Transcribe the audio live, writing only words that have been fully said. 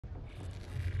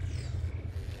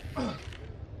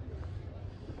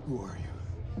Who are you?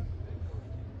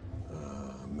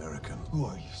 American. Who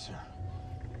are you, sir?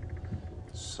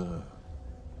 Sir.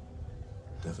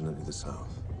 Definitely the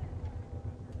South.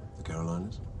 The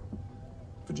Carolinas?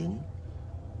 Virginia?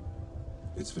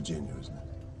 It's Virginia, isn't it?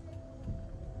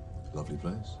 Lovely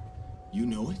place. You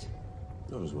know it?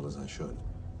 Not as well as I should.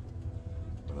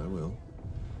 But I will.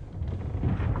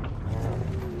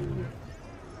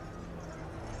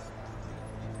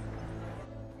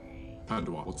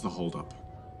 Padua, what's the holdup?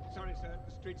 Sorry, sir.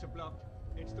 The streets are blocked.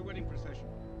 It's the wedding procession.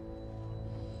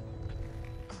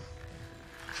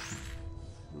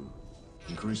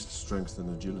 Increased strength and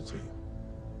agility.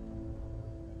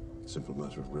 Simple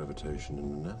matter of gravitation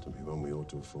and anatomy, one we ought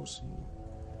to have foreseen.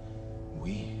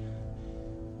 We?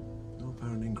 No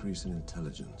apparent increase in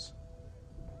intelligence.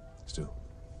 Still,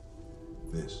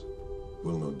 this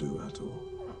will not do at all.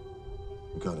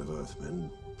 We can't have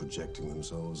Earthmen projecting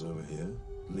themselves over here,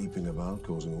 leaping about,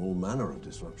 causing all manner of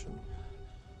disruption.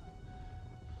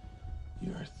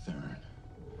 You're Thern.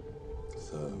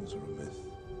 Therns are a myth.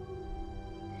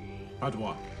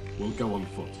 Padua, we'll go on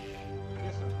foot.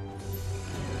 Yes, sir.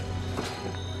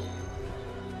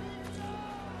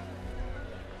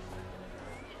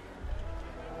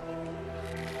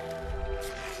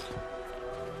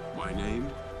 My name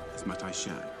is Matai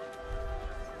Shan,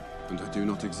 and I do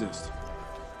not exist.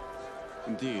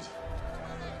 Indeed,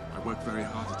 I work very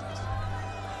hard at it.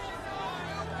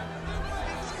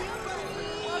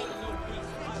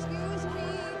 Excuse me.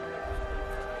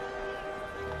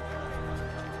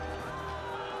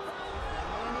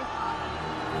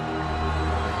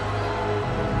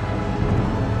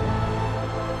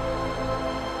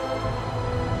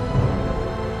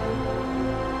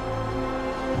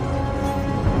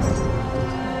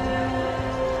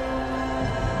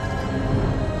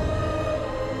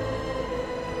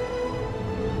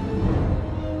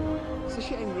 It's a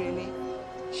shame, really.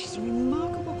 She's a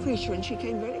remarkable creature, and she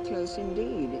came very close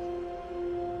indeed.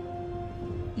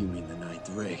 You mean the Ninth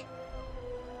Ray?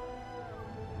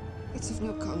 It's of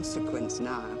no consequence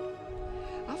now.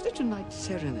 After tonight's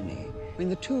ceremony, when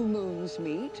the two moons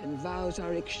meet and vows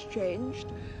are exchanged,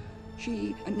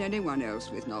 she and anyone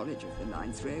else with knowledge of the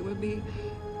Ninth Ray will be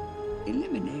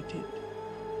eliminated.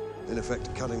 In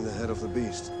effect, cutting the head off the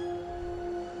beast.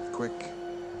 Quick,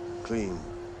 clean,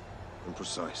 and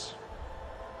precise.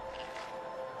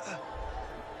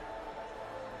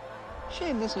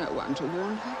 Shame there's no one to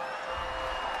warn her.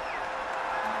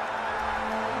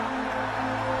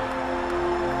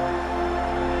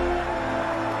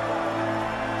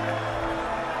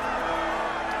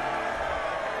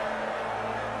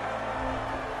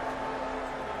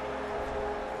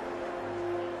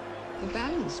 The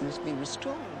balance must be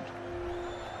restored.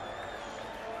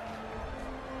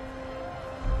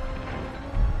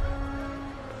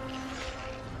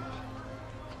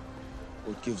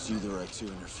 What gives you the right to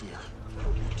interfere?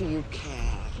 Do you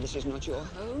care? This is not your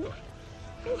home.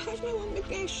 You have no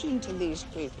obligation to these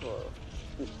people.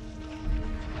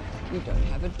 You don't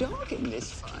have a dog in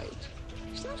this fight.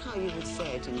 Is that how you would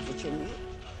say it in Virginia?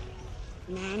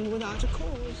 Man without a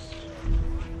cause.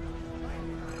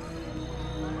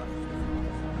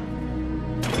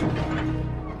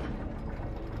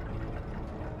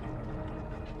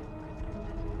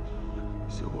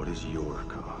 So what is your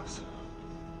cause?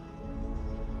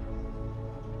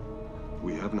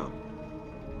 We have none.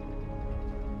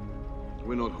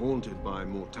 We're not haunted by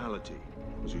mortality,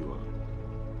 as you are.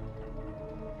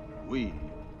 We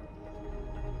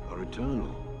are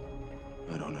eternal.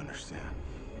 I don't understand.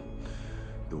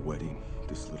 The wedding,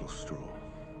 this little stroll.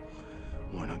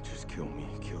 Why not just kill me,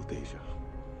 kill Deja?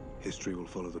 History will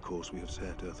follow the course we have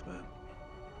set, Earthman.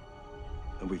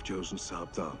 And we've chosen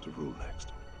Thern to rule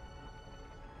next.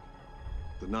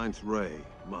 The Ninth Ray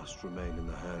must remain in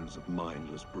the hands of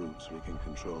mindless brutes we can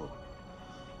control.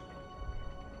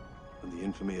 And the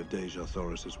infamy of Deja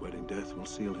Thoris's wedding death will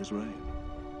seal his reign.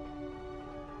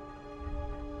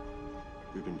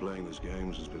 We've been playing this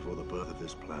game since before the birth of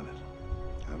this planet,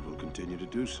 and will continue to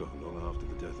do so long after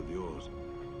the death of yours.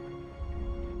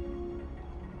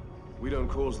 We don't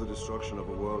cause the destruction of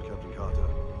a world, Captain Carter.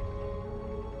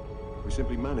 We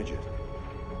simply manage it.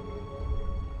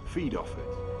 Feed off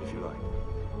it, if you like.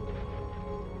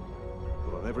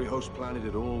 But on every host planet,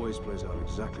 it always plays out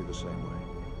exactly the same way.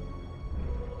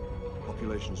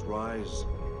 Populations rise,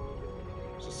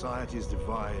 societies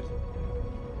divide,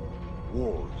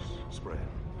 wars spread.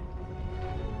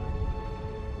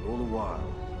 And all the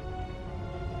while,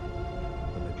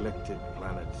 the neglected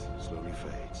planet slowly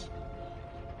fades.